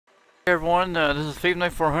everyone. This is Fave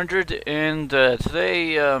Knight 400, and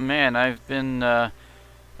today, man, I've been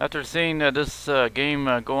after seeing this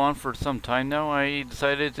game go on for some time now. I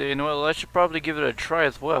decided, you know what, I should probably give it a try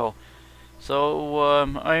as well. So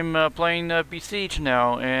I'm playing Besiege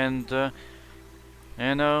now, and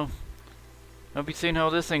I'll be seeing how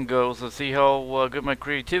this thing goes and see how good my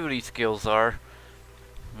creativity skills are.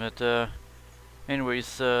 But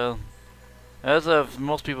anyways. As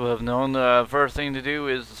most people have known, first thing to do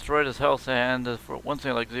is destroy this house, and for one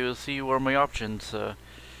thing I like to do is see where my options.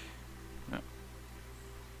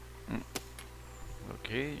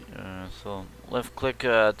 Okay, so left click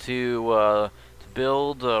to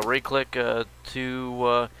build, right click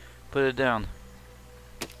to put it down.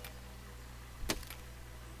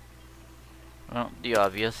 Well, the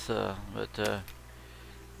obvious, but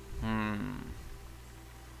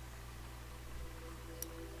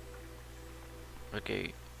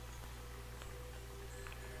okay.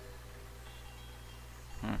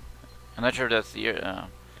 I'm not sure if that's the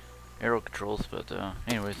arrow controls, but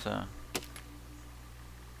anyways.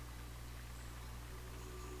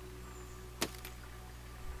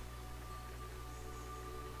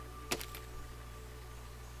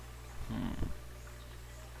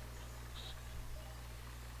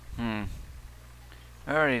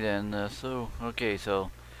 Alrighty then. Okay,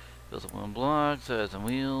 so build some wooden blocks, add some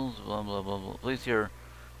wheels, blah blah blah blah. Place here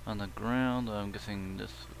on the ground. I'm guessing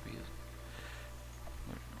this would be.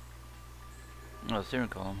 Oh, steering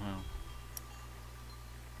column.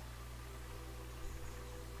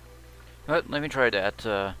 Let me try that.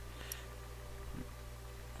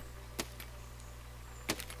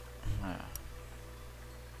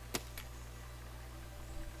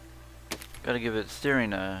 Gotta give it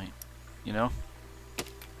steering, you know.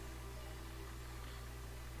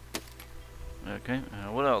 Okay,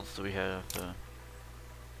 what else do we have?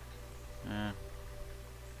 You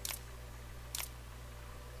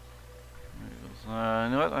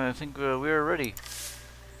know what? I think we are ready.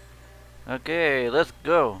 Okay, let's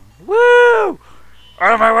go. Woo!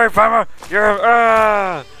 Out of my way, farmer! You're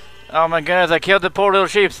oh my goodness! I killed the poor little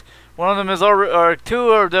sheeps. One of them is already, or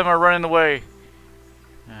two of them are running away.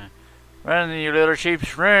 Run, you little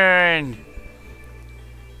sheeps, run!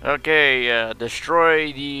 Okay,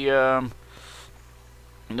 destroy the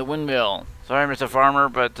windmill. Sorry, Mr. Farmer,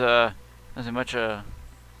 but nothing much.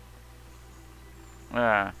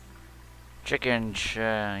 Chickens,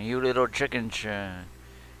 you little chickens,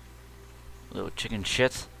 little chicken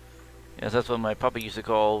shits. Yes, that's what my puppy used to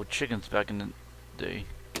call chickens back in the day.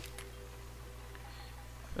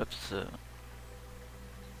 Oops.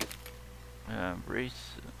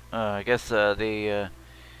 Brace. I guess they. I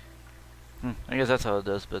guess that's how it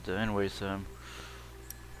does. But anyways,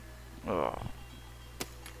 oh,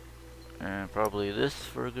 and probably this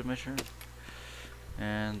for a good measure.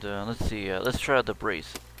 And let's see. Let's try out the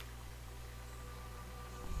brace.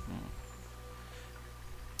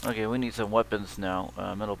 Okay, we need some weapons now.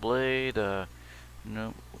 Metal blade.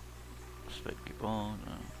 No. Spiky bone.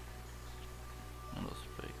 Metal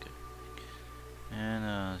spike.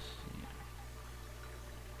 And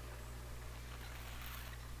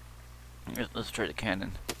let's try the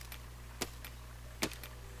cannon.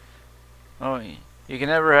 Oh, you can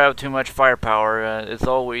never have too much firepower. It's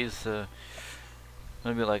always gonna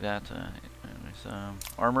be like that. Anyways,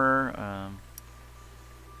 armor.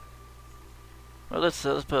 Well, let's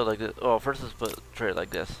put it like this. Oh, first let's try it like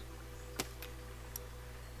this.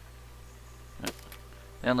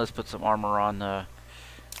 Then let's put some armor on. I'm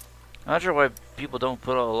not sure why people don't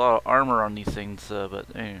put a lot of armor on these things, but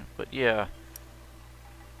yeah.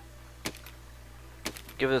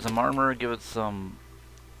 Give it some armor, give it some,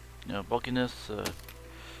 you know, bulkiness.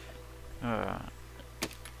 I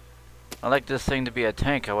like this thing to be a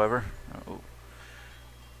tank, however.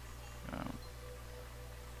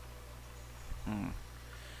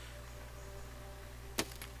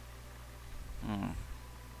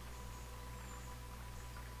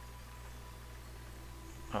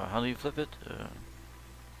 How do you flip it?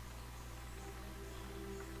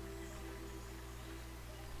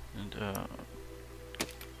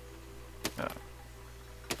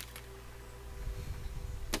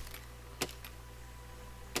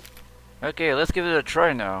 Okay, let's give it a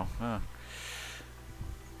try now.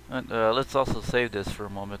 Let's also save this for a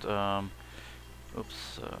moment.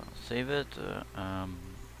 Oops, save it.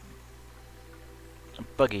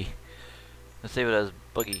 Buggy. Let's save it as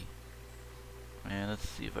buggy. And let's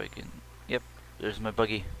see if I can. Yep, there's my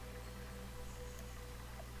buggy.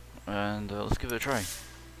 And let's give it a try.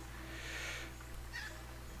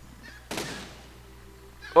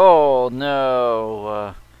 Oh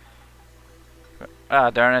no! Ah,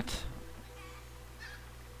 darn it.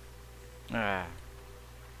 Ah.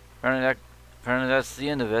 Apparently that's the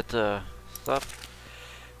end of it. Stuff.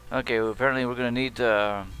 Okay, well, apparently we're gonna need,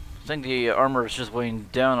 I think the armor is just weighing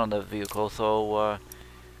down on the vehicle, so,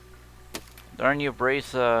 darn you,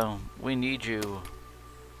 Brace, we need you.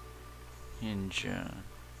 Hinge, need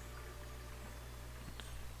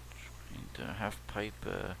a half pipe,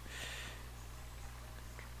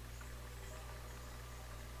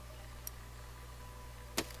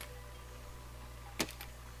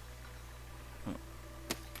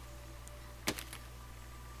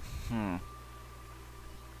 hmm.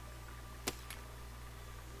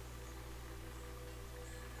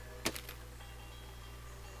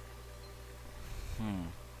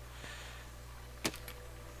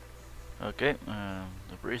 Okay,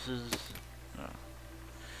 the braces,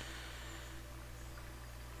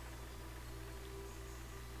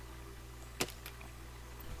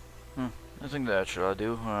 I think that should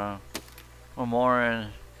do, one more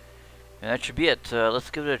and that should be it. Let's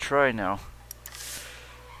give it a try now.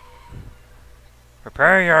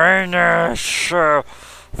 Prepare your anus,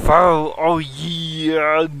 foe, oh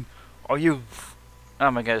yeah, oh you,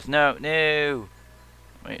 oh my goodness, no, no,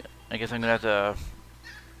 wait, I guess I'm gonna have to,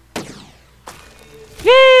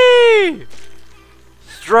 yee!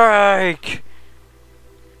 Strike!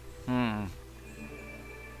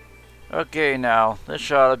 Okay, now, this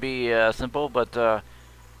shot will be, simple, but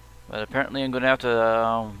apparently I'm gonna have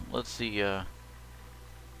to, let's see, how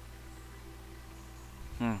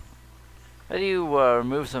do you,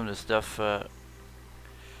 remove some of this stuff,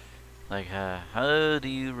 like, how do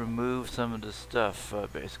you remove some of the stuff,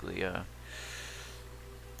 basically,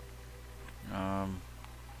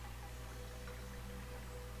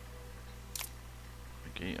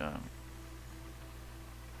 okay,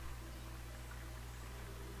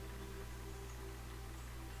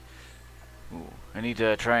 ooh, I need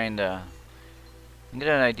to try and, get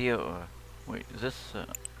an idea, wait, is this,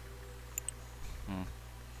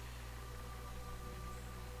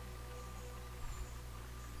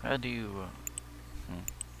 how do you,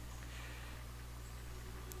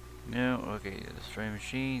 no, okay, destroy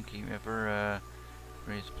machine, keep ever,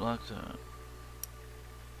 raise blocks,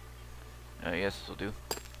 yes, this will do.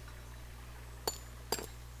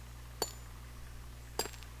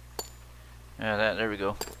 Yeah, there we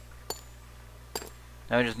go.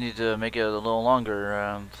 Now I just need to make it a little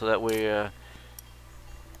longer, so that way,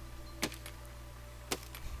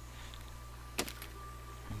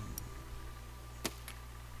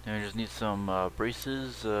 now I just need some,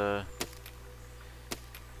 braces, and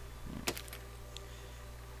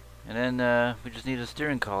then, we just need a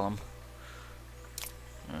steering column.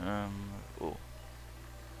 Oh.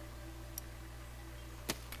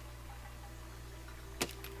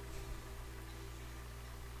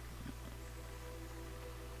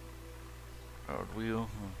 Powered wheel.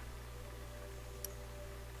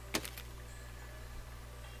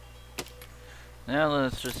 Now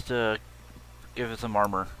let's just give it some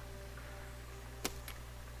armor.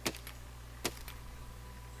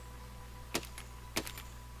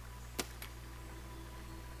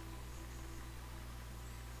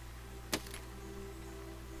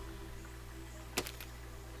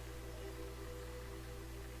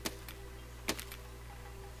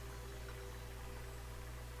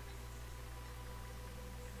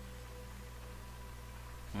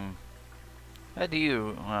 How do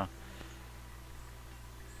you?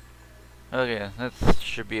 Okay, that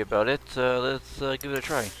should be about it. Let's give it a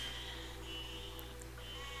try.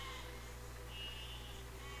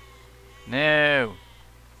 No!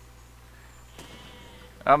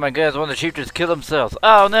 Oh my goodness, one of the sheep just killed themselves.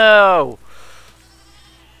 Oh no!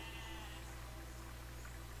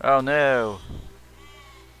 Oh no!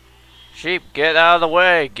 Sheep, get out of the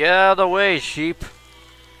way! Get out of the way, sheep!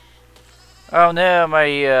 Oh no,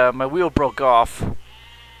 my wheel broke off.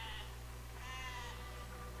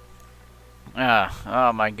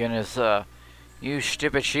 Oh my goodness, you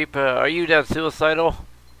stupid sheep, are you that suicidal?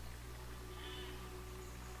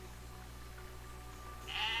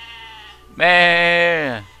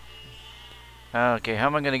 Man! Okay, how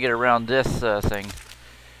am I gonna get around this, thing?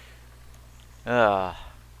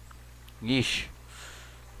 Yeesh.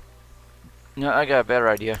 No, I got a better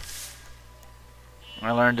idea. I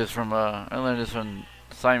learned this from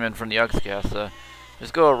Simon from the Oxcast.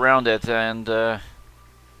 Just go around it and,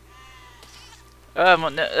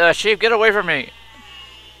 sheep, get away from me!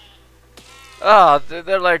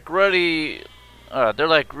 They're like really,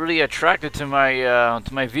 attracted to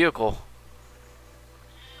my vehicle.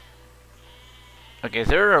 Okay, is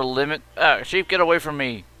there a limit? Sheep, get away from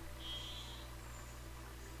me!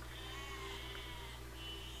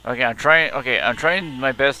 Okay, I'm trying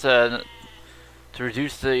my best to to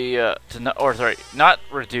reduce the not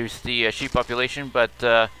reduce the sheep population, but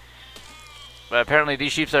apparently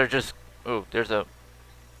these sheep are just. Oh, there's a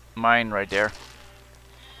mine right there.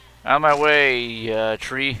 Out of my way,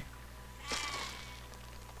 tree.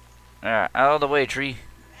 Yeah, out of the way, tree.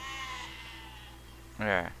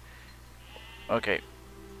 Yeah. Okay.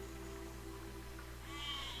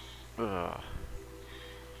 Ugh.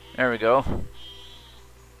 There we go.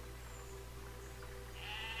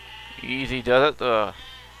 Easy does it.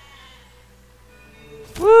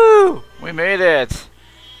 Woo! We made it!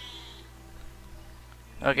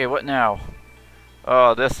 Okay, what now?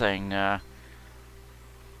 Oh, this thing. We're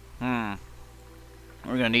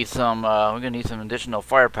gonna need some. We're gonna need some additional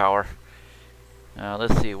firepower.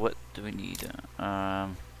 Let's see. What do we need?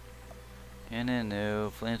 Cannon,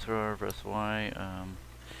 no. Flamethrower, press Y.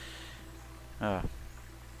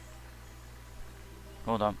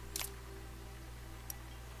 Hold on.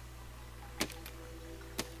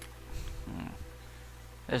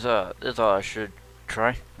 This all I should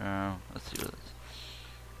try. Let's see what this.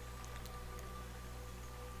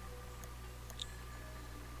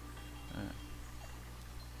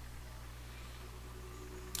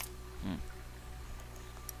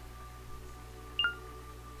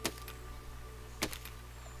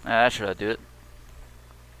 That should I do it.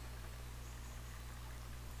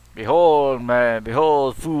 Behold, man,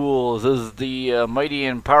 behold, fools, this is the mighty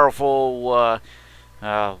and powerful,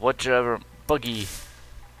 whichever buggy.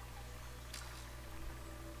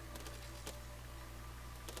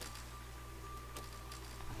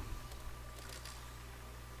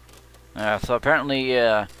 So apparently,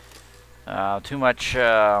 too much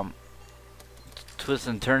twists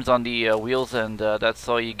and turns on the wheels, and that's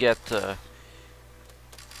all you get.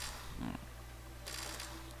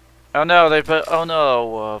 Oh no, they put. Oh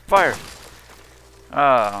no, fire!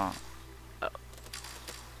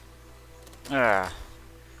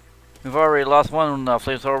 We've already lost one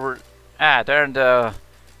flamethrower. Darn the.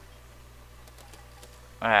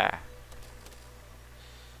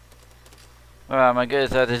 Oh my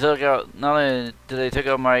goodness, they took out. Not only did they take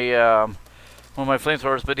out my one of my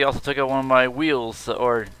flamethrowers, but they also took out one of my wheels.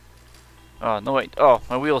 Or, oh no wait. Oh,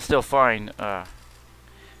 my wheel's still fine.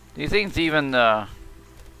 These things even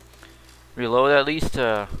reload at least.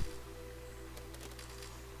 There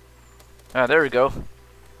we go.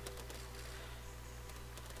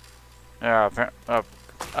 Oh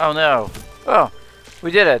no. Oh,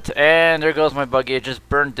 we did it. And there goes my buggy. It just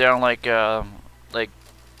burned down like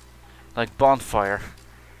bonfire.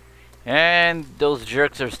 And those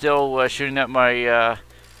jerks are still shooting at my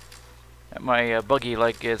buggy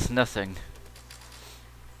like it's nothing.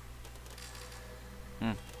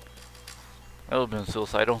 That would have been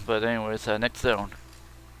suicidal, but anyways, next zone.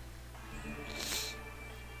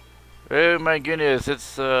 Oh my goodness,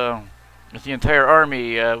 it's the entire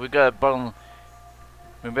army. We got a bundle.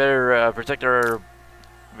 We better protect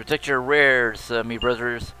your rares, me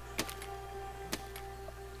brothers.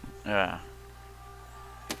 Can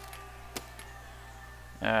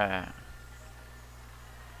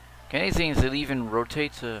these things even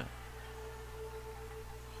rotate?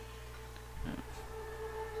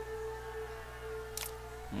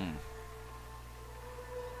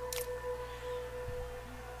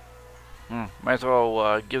 Might as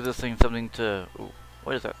well give this thing something to. Ooh,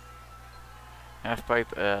 what is that? Half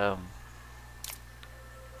pipe.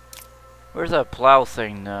 Where's that plow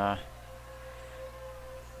thing? I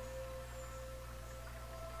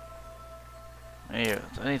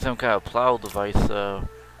need some kind of plow device, or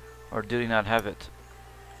do you not have it?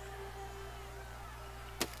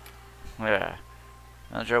 Yeah,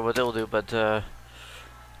 not sure what it'll do, but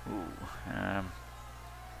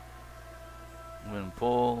wind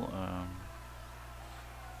pull.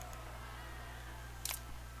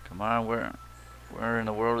 Come on, where in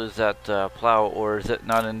the world is that plow, or is it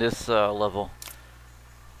not in this level?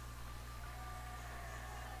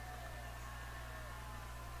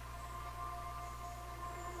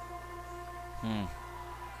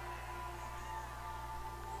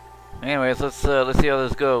 Anyways, let's see how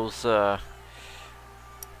this goes. Why?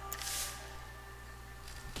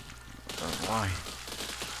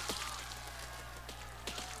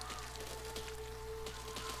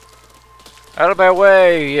 Out of my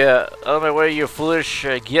way! Out of my way, you foolish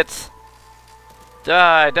gits!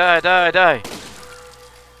 Die! Die! Die! Die!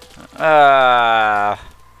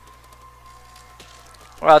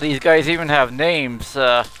 Wow, these guys even have names.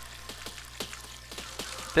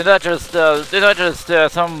 They're not just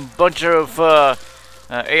some bunch of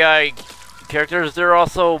AI characters. They're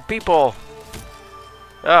also people.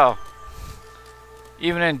 Oh,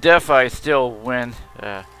 even in death, I still win.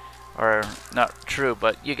 Or not true,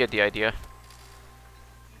 but you get the idea.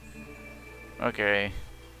 Okay.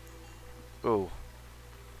 Ooh.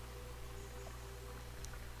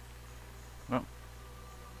 Well.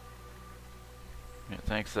 Yeah,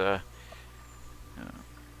 thanks,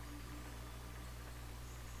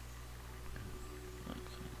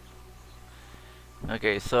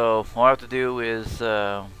 okay, so all I have to do is,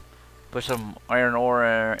 put some iron ore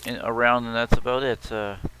around, and that's about it.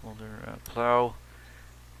 Boulder, plow.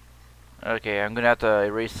 Okay, I'm gonna have to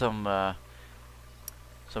erase some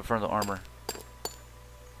from the armor.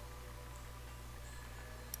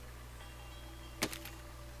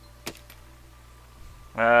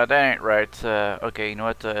 That ain't right. Okay, you know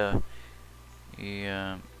what?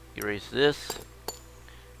 Erase this.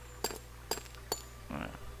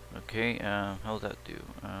 Okay, how's that do?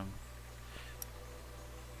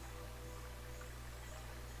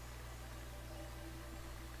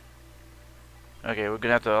 Okay, we're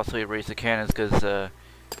gonna have to also erase the cannons because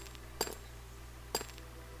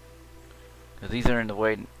these are in the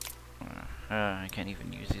way. I can't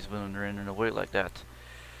even use these when they're in the way like that.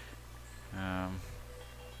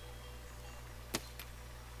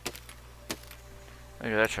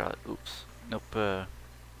 Look at that shot. Oops. Nope.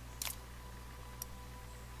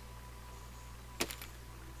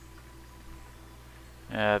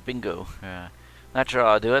 Bingo. Not sure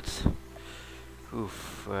I'll do it.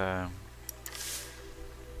 Oof.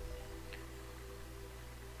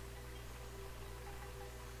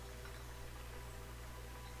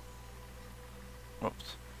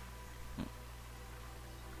 Whoops.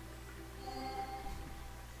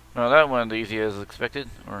 No, that went easy as expected,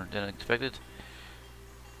 or than expected.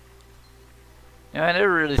 Yeah, I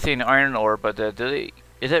never really seen iron ore, but do they?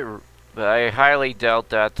 Is it? But I highly doubt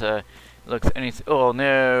that looks anything. Oh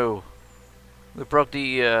no! We broke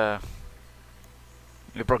the.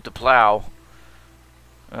 We broke the plow.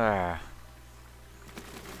 Ah.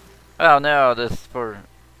 Oh no! This for.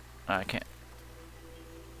 I can't.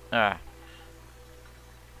 Ah.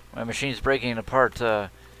 My machine's breaking apart. Ah.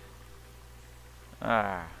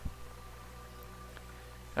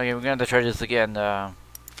 Okay, we're gonna have to try this again.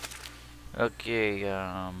 Okay,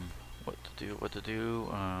 what to do, what to do.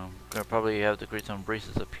 Gonna probably have to create some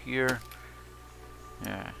braces up here.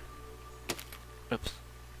 Yeah. Oops.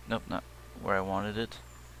 Nope, not where I wanted it.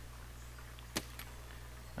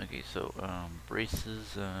 Okay, so,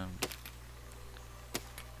 braces,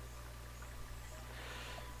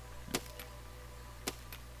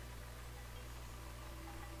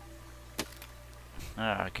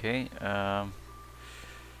 okay,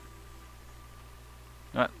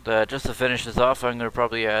 just to finish this off, I'm gonna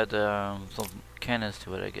probably add, some cannons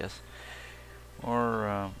to it, I guess.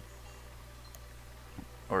 Or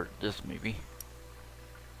this maybe.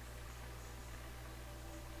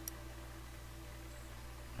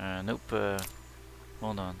 Nope,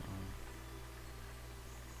 hold on.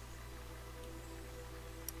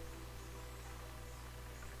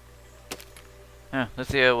 Yeah, let's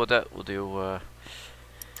see what that will do.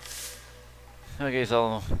 Okay,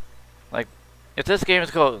 so, like, if this game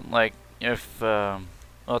is called, like,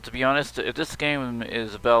 well, to be honest, if this game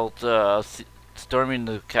is about, storming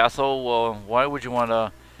the castle, well, why would you want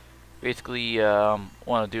to, basically,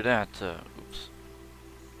 want to do that? Oops.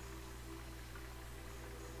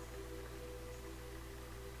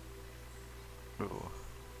 Ooh.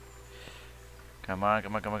 Come on,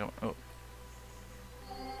 come on, come on, come on. Oh.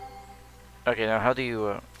 Okay, now how do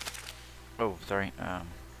you, oh, sorry,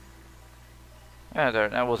 there,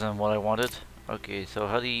 that wasn't what I wanted. Okay, so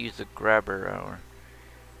how do you use the grabber,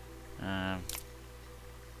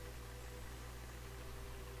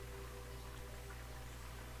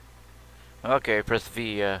 okay, press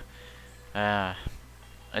V, I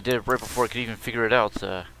did it right before I could even figure it out,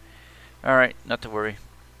 alright, not to worry.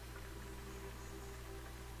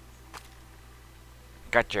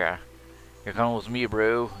 Gotcha. You're coming with me,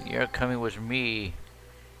 bro. You're coming with me.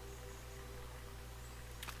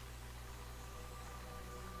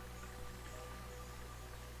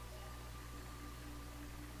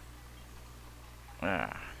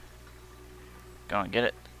 Ah. Go on, get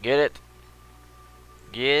it. Get it.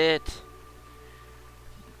 Get it.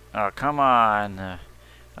 Oh, come on.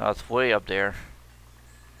 Oh, it's way up there.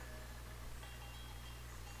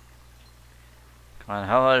 Come on,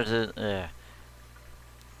 how hard is it?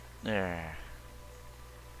 There.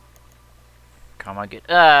 Come on, get.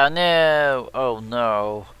 Ah, no. Oh,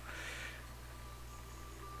 no.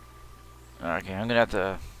 Okay, I'm gonna have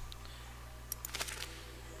to.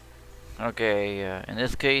 Okay, in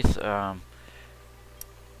this case, I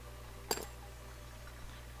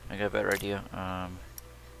got a better idea.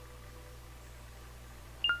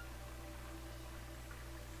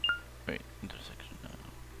 Wait, intersection.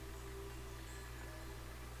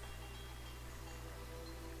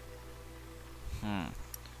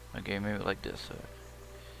 Okay, maybe like this.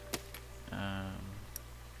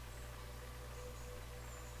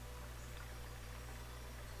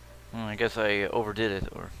 I guess I overdid it,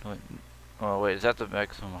 or wait, oh wait, is that the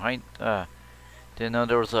maximum height? Didn't know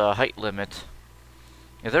there was a height limit.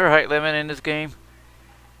 Is there a height limit in this game?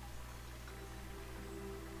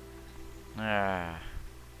 Ah.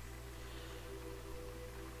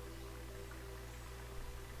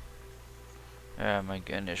 Ah, my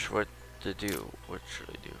goodness, what to do? What should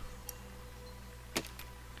I do?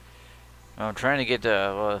 I'm trying to get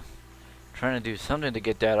trying to do something to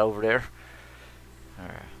get that over there.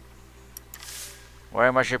 Why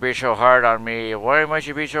must you be so hard on me? Why must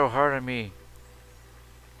you be so hard on me?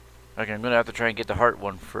 Okay, I'm gonna have to try and get the heart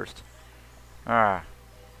one first. Ah.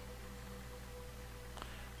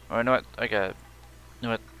 Oh, you know what? I got. You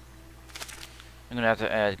know what? I'm gonna have to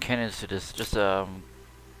add cannons to this. Just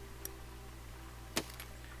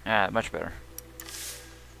much better.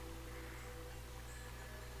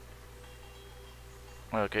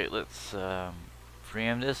 Okay, let's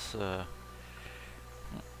preempt this.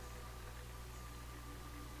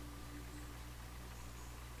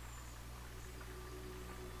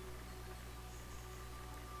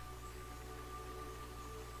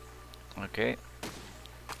 Okay.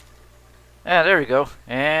 There we go.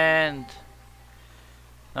 And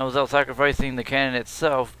that was without sacrificing the cannon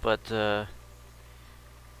itself, but oh,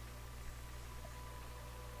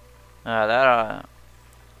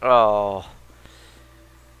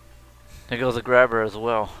 there goes the grabber as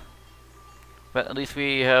well. But at least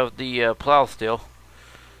we have the plow still.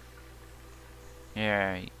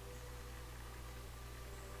 Yeah.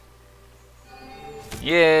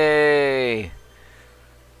 Yay!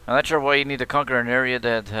 I'm not sure why you need to conquer an area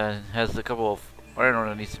that has a couple of iron ore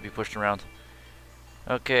that needs to be pushed around.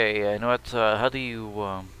 Okay, you know what? How do you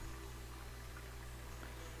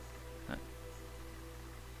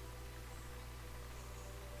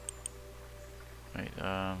wait,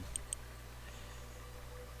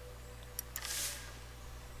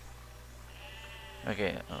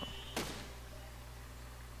 okay. Oh.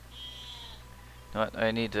 You know what?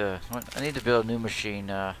 I need to. What? I need to build a new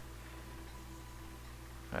machine.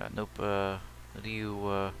 Nope. How do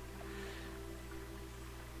you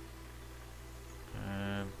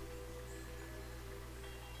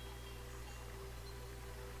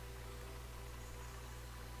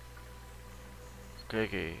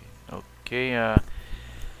okay. Okay.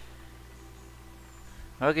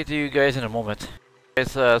 I'll get to you guys in a moment.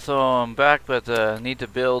 Guys, so I'm back, but need to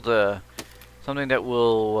build something that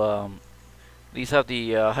will at least have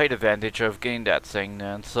the height advantage of getting that thing.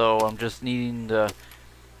 And so I'm just needing the.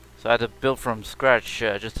 So I had to build from scratch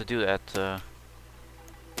just to do that.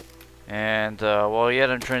 And well, yeah,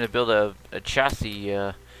 I'm trying to build a chassis,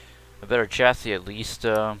 a better chassis at least.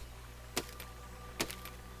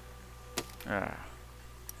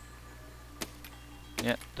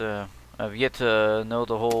 Yet I've yet to know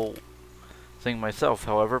the whole thing myself,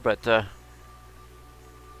 however, but have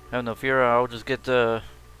no fear, I'll just get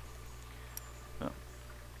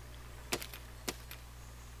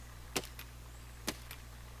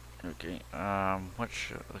okay,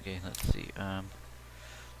 okay, let's see,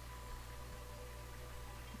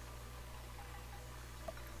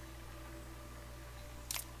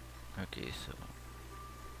 okay, so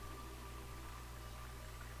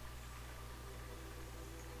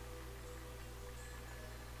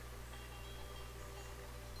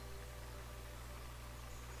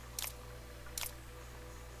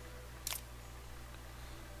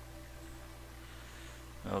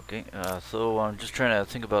okay, so I'm just trying to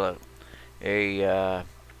think about a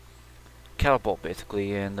catapult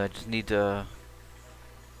basically, and I just need a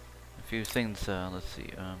few things. Let's see.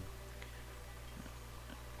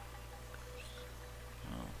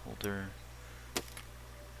 Holder.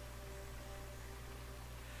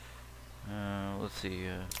 Let's see.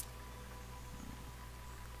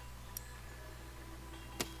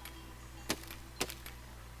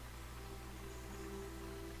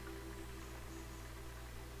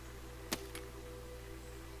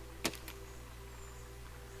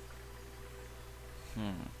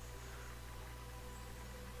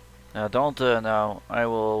 Now, don't now. I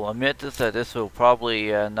will admit that this will probably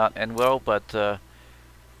not end well, but I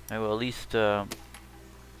will at least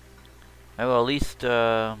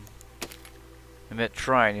admit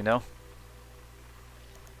trying. You know.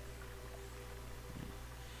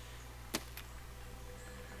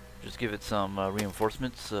 Just give it some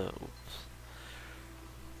reinforcements.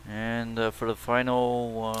 And for the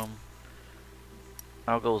final,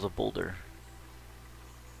 I'll go with a boulder.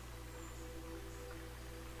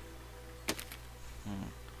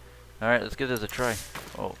 Alright, let's give this a try.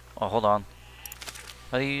 Oh, hold on.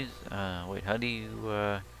 How do you use, wait, how do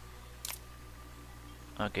you,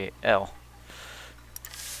 okay, L.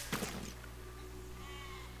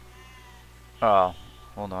 Oh,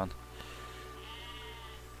 hold on.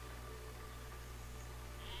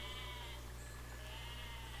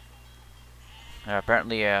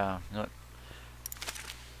 Apparently, no,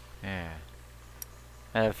 yeah.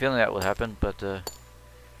 I have a feeling that would happen, but,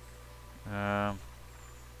 um,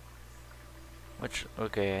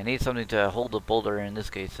 okay, I need something to hold the boulder in this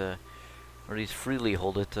case, or at least freely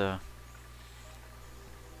hold it, oh,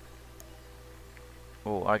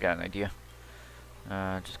 I got an idea.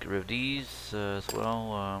 Just get rid of these, as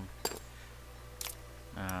well,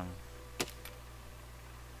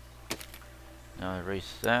 now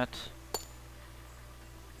erase that.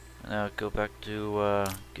 Now go back to,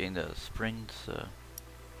 getting the springs,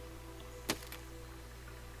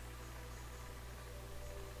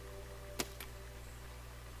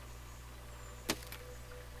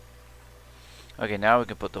 okay, now we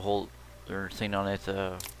can put the whole thing on it.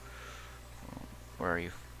 Where are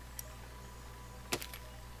you?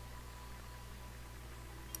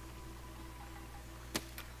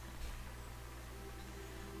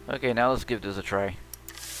 Okay, now let's give this a try.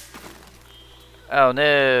 Oh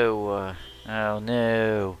no! Oh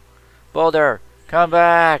no! Boulder, come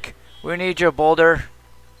back! We need you, Boulder.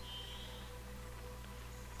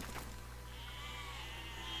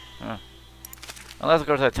 Huh. Unless of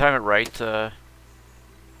course I time it right.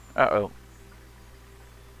 Uh-oh.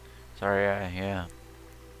 Sorry. Yeah.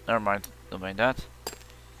 Never mind. Don't mind that.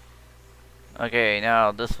 Okay,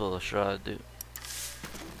 now this will sure do.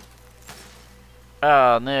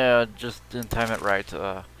 Oh no, just didn't time it right.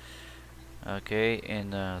 Okay,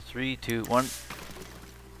 in 3, 2, 1.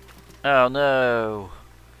 Oh no.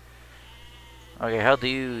 Okay, how do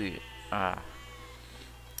you? Well,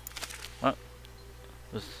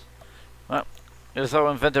 this. Well, this is how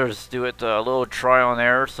inventors do it. A little trial and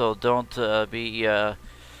error. So don't be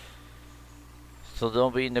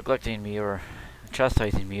neglecting me or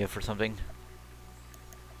chastising me for something.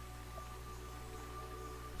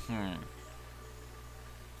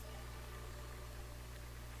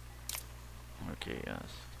 Okay,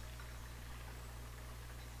 yes.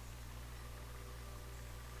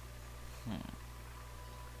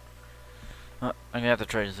 I'm gonna have to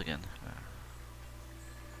try this again.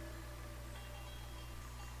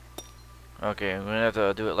 Okay, I'm gonna have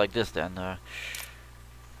to do it like this then. I'm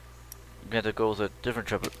gonna have to go with a different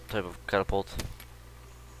type of catapult.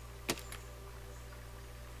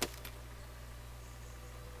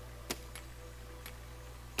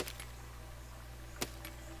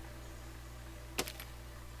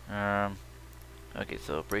 Okay,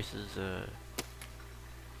 so braces,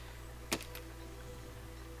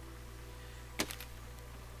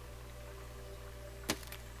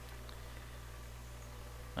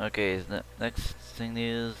 okay, the next thing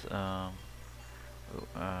is, no,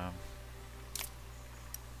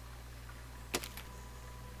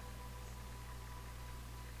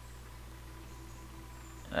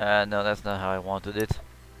 that's not how I wanted it.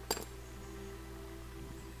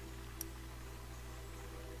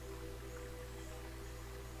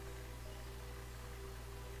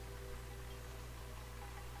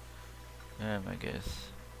 I guess.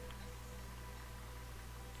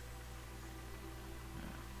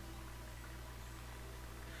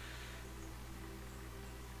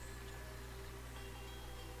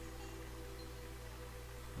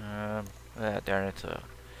 Darn it.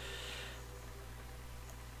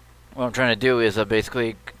 What I'm trying to do is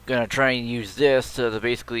basically gonna try and use this to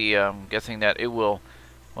basically guessing that it will.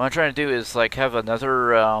 What I'm trying to do is like have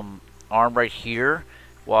another arm right here,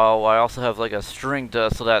 while I also have like a string so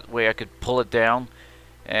that way I could pull it down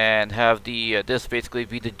and have the this basically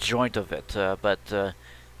be the joint of it. But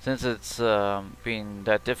since it's being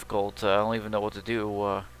that difficult, I don't even know what to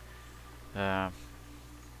do.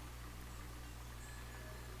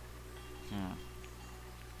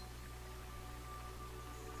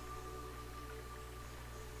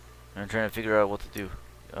 I'm trying to figure out what to do.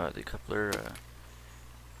 The coupler.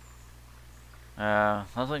 I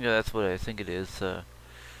don't think that's what I think it is.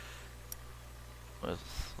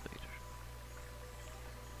 What's later?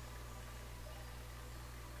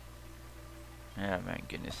 Yeah, my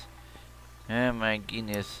goodness. Yeah, my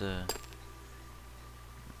goodness.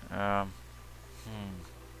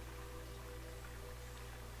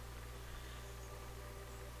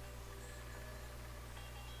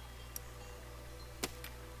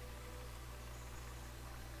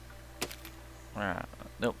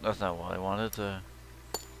 Nope, that's not what I wanted.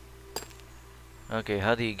 Okay,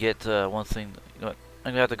 how do you get one thing? You know what?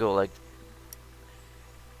 I'm gonna have to go like.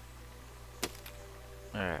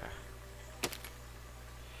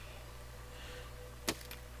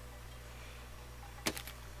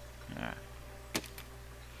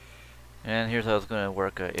 And here's how it's gonna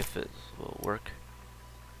work, if it will work.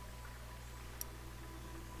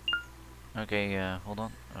 Okay, hold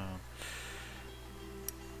on. I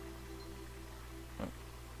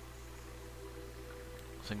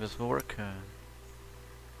think this will work.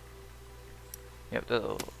 Yep,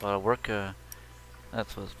 that'll work.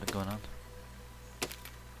 That's what's been going on.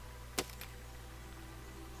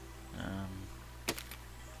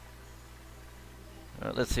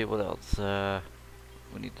 Let's see what else.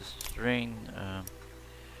 We need the string.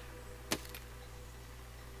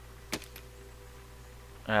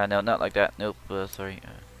 No, not like that. Nope. Sorry.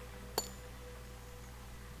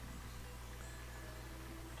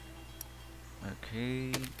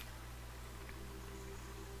 Okay.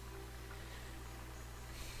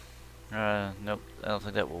 Nope. I don't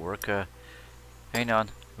think that will work. Hang on.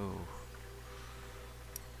 Ooh.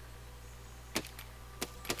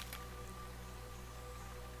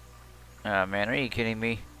 Ah, man, are you kidding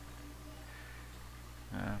me?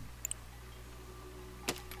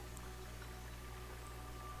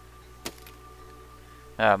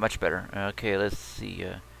 Much better. Okay, let's see.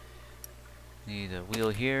 Need a wheel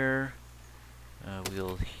here.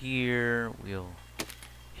 Wheel here. Wheel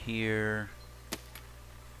here.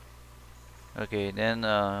 Okay, then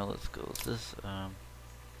let's go with this.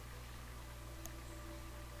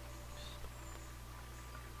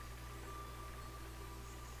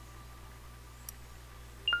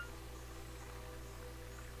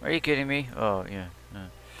 Are you kidding me? Oh yeah.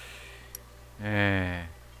 Yeah.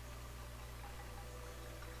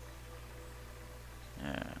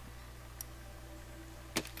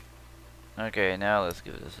 Okay, now let's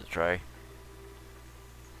give this a try.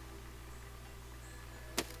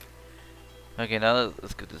 Okay, now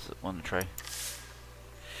let's give this one a try.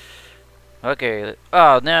 Okay.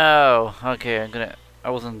 Oh no. Okay, I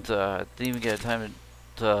wasn't. Didn't even get time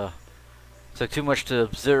to. Took too much to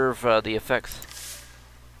observe the effects.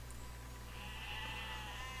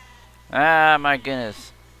 Ah, my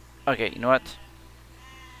goodness. Okay, you know what?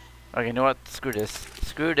 Okay, you know what? Screw this.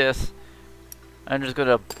 Screw this. I'm just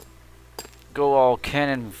gonna go all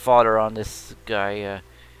cannon fodder on this guy.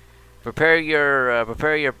 Prepare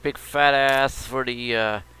your big fat ass for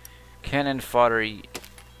the cannon fodder.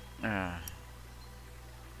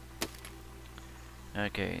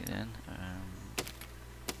 Okay then.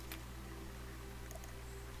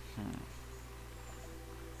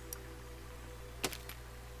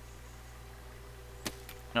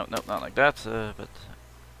 No, no, not like that. But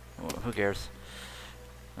who cares?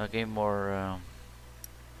 Okay, more.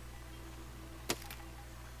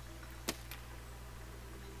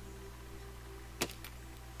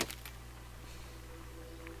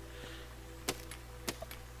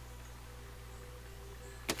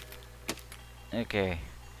 Okay.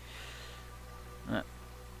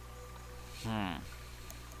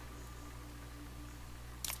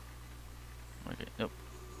 Okay. Nope.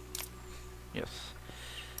 Yes.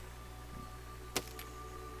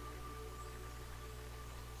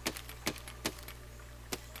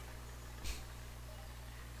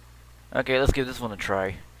 Okay, let's give this one a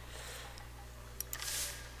try.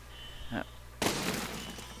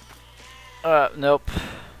 Nope.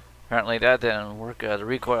 Apparently that didn't work. The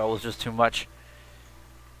recoil was just too much.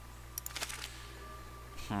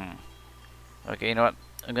 Okay, you know what?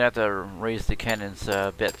 I'm gonna have to raise the cannons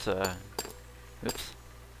a bit. Oops.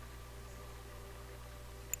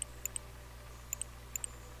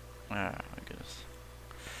 Ah, my goodness.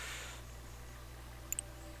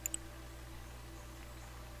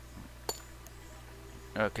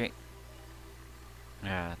 Okay.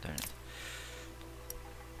 Yeah, darn it.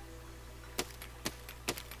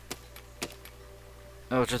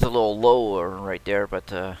 Oh, it's just a little lower right there,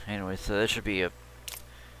 but anyway, so that should be a.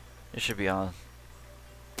 It should be on.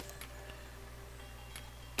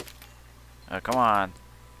 Oh, come on,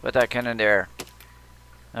 put that cannon there.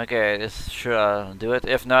 Okay, this should do it.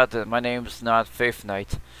 If not, my name's not Faith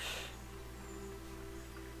Knight.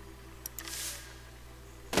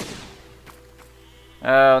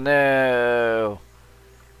 Oh no!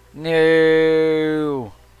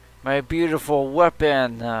 No! My beautiful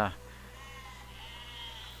weapon!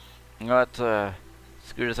 What?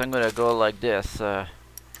 Screw this, I'm gonna go like this.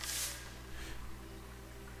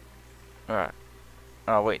 Alright.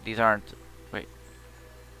 Oh wait, these aren't. Wait.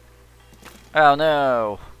 Oh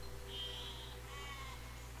no!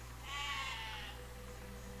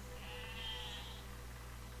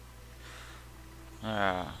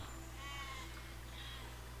 Ah.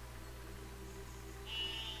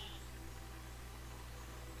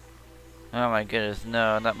 Oh my goodness,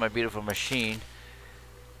 no, not my beautiful machine.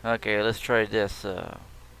 Okay, let's try this. Darn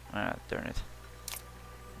it.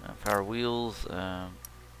 Power wheels.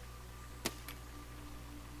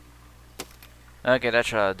 Okay, that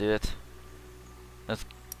should do it. Let's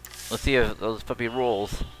see if those puppy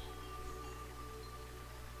rolls.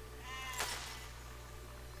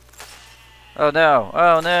 Oh no!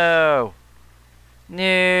 Oh no!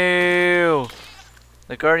 No!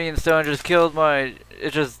 The Guardian Stone just killed my.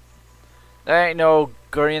 It just. That ain't no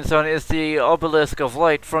Guardian Stone. It's the obelisk of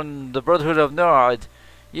light from the Brotherhood of Nod.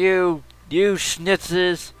 You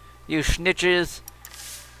schnitzes. You snitches.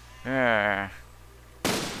 Yeah.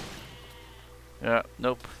 Yeah.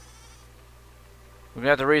 Nope. We're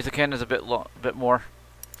gonna have to raise the cannons a bit more.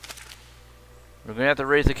 We're gonna have to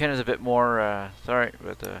raise the cannons a bit more. Sorry,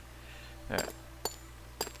 but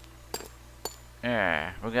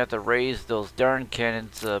yeah, we're gonna have to raise those darn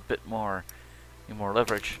cannons a bit more. Need more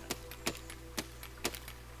leverage.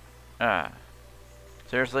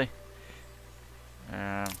 Seriously?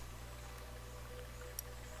 Yeah.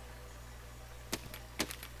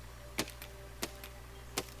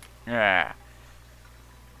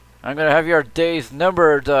 I'm gonna have your days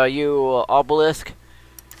numbered, you obelisk.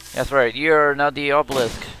 That's right, you're now the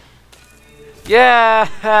obelisk.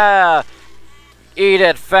 Yeah! Eat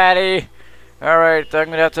it, fatty! Alright,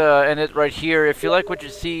 I'm gonna have to end it right here. If you like what you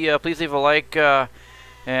see, please leave a like,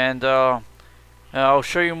 and I'll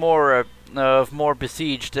show you more of more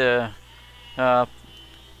Besieged. If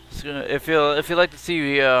you like to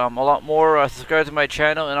see a lot more, subscribe to my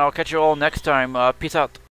channel, and I'll catch you all next time. Peace out.